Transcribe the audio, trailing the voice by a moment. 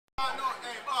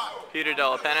Peter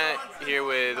Delapenna here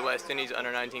with West Indies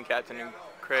under-19 captain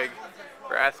Kraigg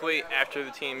Brathwaite after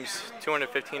the team's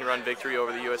 215-run victory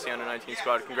over the USA under-19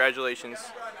 squad. Congratulations,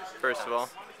 first of all.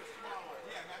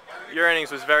 Your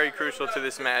innings was very crucial to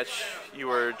this match. You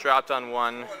were dropped on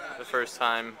one the first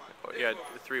time. You had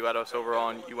 3 let-offs overall,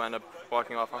 and you wound up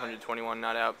walking off 121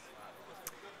 not out.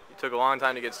 It took a long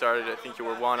time to get started. I think you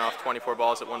were 1 off 24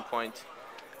 balls at one point,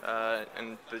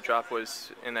 and the drop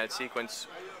was in that sequence.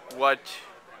 What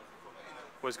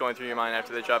was going through your mind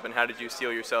after the drop, and how did you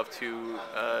steel yourself to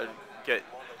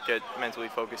get mentally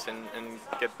focused and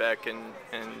get back and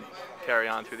carry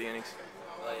on through the innings?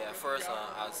 Well, yeah, first,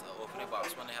 as an opening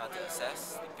batsman, I had to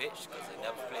assess the pitch because I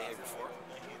never played here before.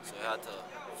 So I had to,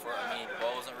 the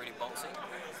ball wasn't really bouncing,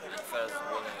 and the fellas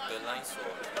were bowling a good line, so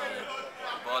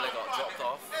the ball that got dropped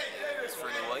off, it was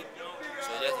fairly wide.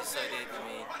 So I just decided,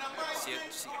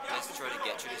 let's try to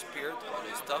get through this period,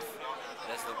 although it's tough.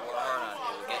 Let's work hard and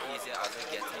it will get easier as I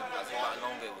got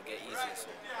longer, it will get easier. So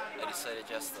I decided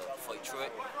just to fight through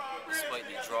it, despite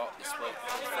the drop, despite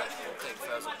the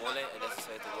fellas were bowling, I just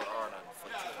decided to work hard and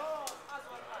fight through it.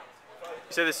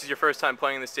 You said this is your first time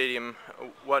playing in the stadium.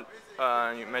 What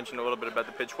you mentioned a little bit about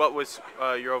the pitch. What was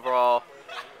your overall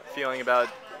feeling about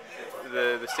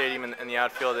the stadium and the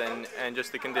outfield and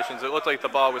just the conditions? It looked like the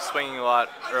ball was swinging a lot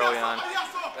early on.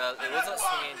 Well, it wasn't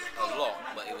swinging a lot,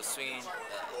 but it was swinging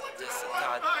just a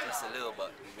tad, just a little.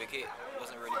 But the wicket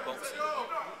wasn't really bouncing.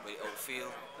 But the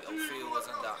outfield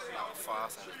wasn't that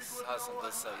fast, and it had some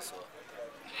good size. So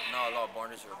not a lot of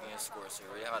boundaries were being scored, so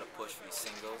we really had to push for these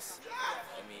singles.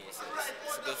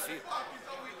 It's a good field.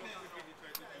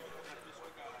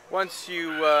 Once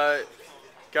you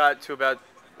got to about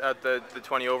at the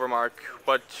 20 over mark,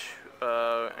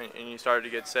 and you started to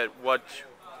get set, what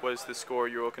was the score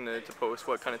you were looking to post?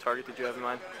 What kind of target did you have in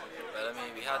mind? Well,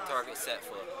 we had targets set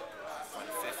from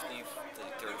the 15th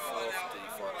to the 34th to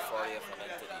the 40th and then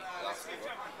to the last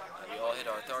over, and we all hit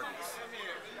our targets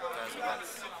in terms of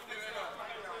runs.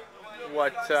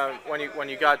 When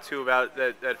you got to about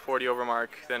that 40 over mark,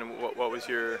 then what was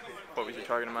your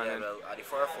target in mind? Yeah, well, at the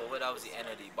 44 over, that was the end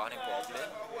of the batting ball play.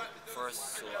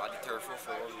 First, so at the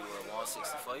 34 over, we were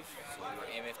 165, so we were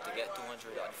aiming to get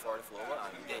 200 at the 44 over,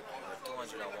 and we did. We were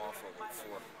 201 for about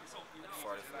 4 at the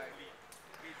 44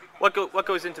 over. What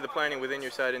goes into the planning within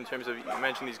your side in terms of, you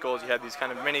mentioned these goals, you have these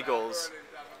kind of mini goals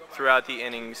throughout the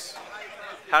innings.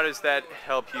 How does that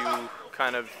help you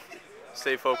kind of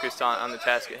stay focused on the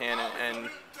task at hand, and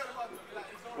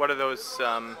what are those?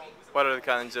 What are the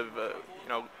kinds of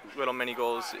little mini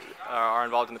goals are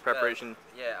involved in the preparation?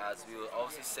 Yeah, as we will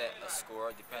obviously set a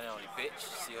score depending on the pitch,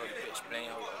 see how the pitch playing,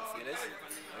 how the field is.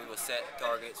 We will set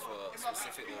targets for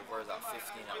specific overs at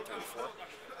 15 and 34,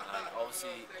 and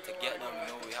obviously to get them, we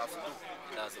know what we have to do,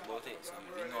 and that's about it. So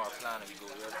we know our plan and we go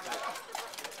where to do it.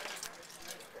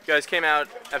 You guys came out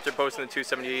after posting the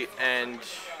 278, and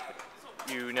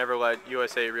you never let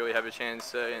USA really have a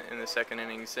chance in the second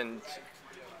innings, and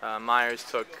Myers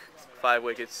took 5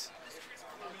 wickets.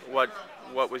 What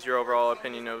was your overall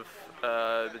opinion of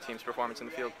the team's performance in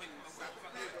the field?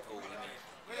 Oh, you mean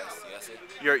USA?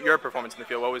 Your performance in the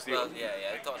field. What was the? Well, yeah,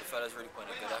 I thought the fellas really put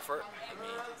in a good effort.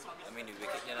 I mean the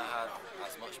wicket didn't have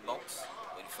as much bounce,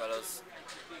 but the fellas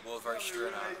were very sure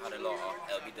and had a lot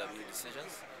of LBW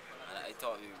decisions, and I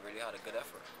thought we really had a good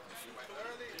effort.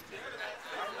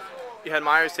 You had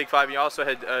Myers take 5. You also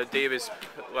had Davis,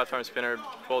 left-arm spinner,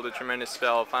 bowled a tremendous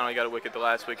spell. Finally got a wicket the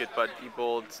last wicket, but he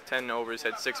bowled 10 overs,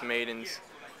 had 6 maidens.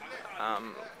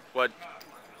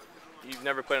 You've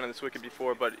never played on this wicket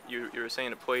before, but you were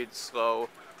saying it played slow.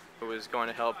 It was going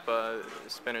to help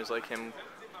spinners like him.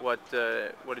 What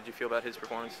did you feel about his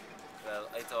performance? Well,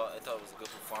 I thought it was a good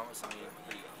performance.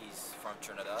 He's from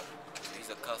Trinidad. He's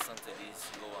accustomed to these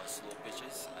low and slow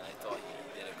pitches, and I thought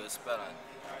he did a good spell, and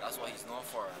that's what he's known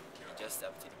for, and he just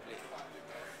stepped to the plate.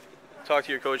 Talk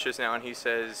to your coach just now, and he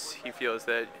says he feels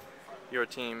that your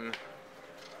team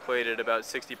played at about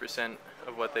 60%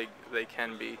 of what they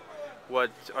can be.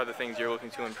 What are the things you're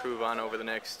looking to improve on over the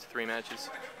next 3 matches?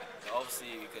 Obviously,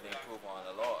 we could improve on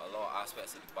a lot of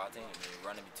aspects of the batting.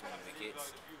 Running between the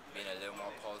wickets, being a little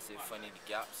more positive, finding the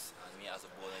gaps, and me as a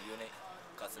bowling unit,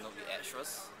 cutting up the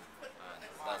extras, and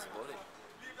that's about it.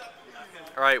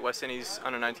 All right, West Indies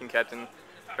under-19 captain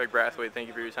Kraigg Brathwaite, thank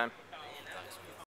you for your time.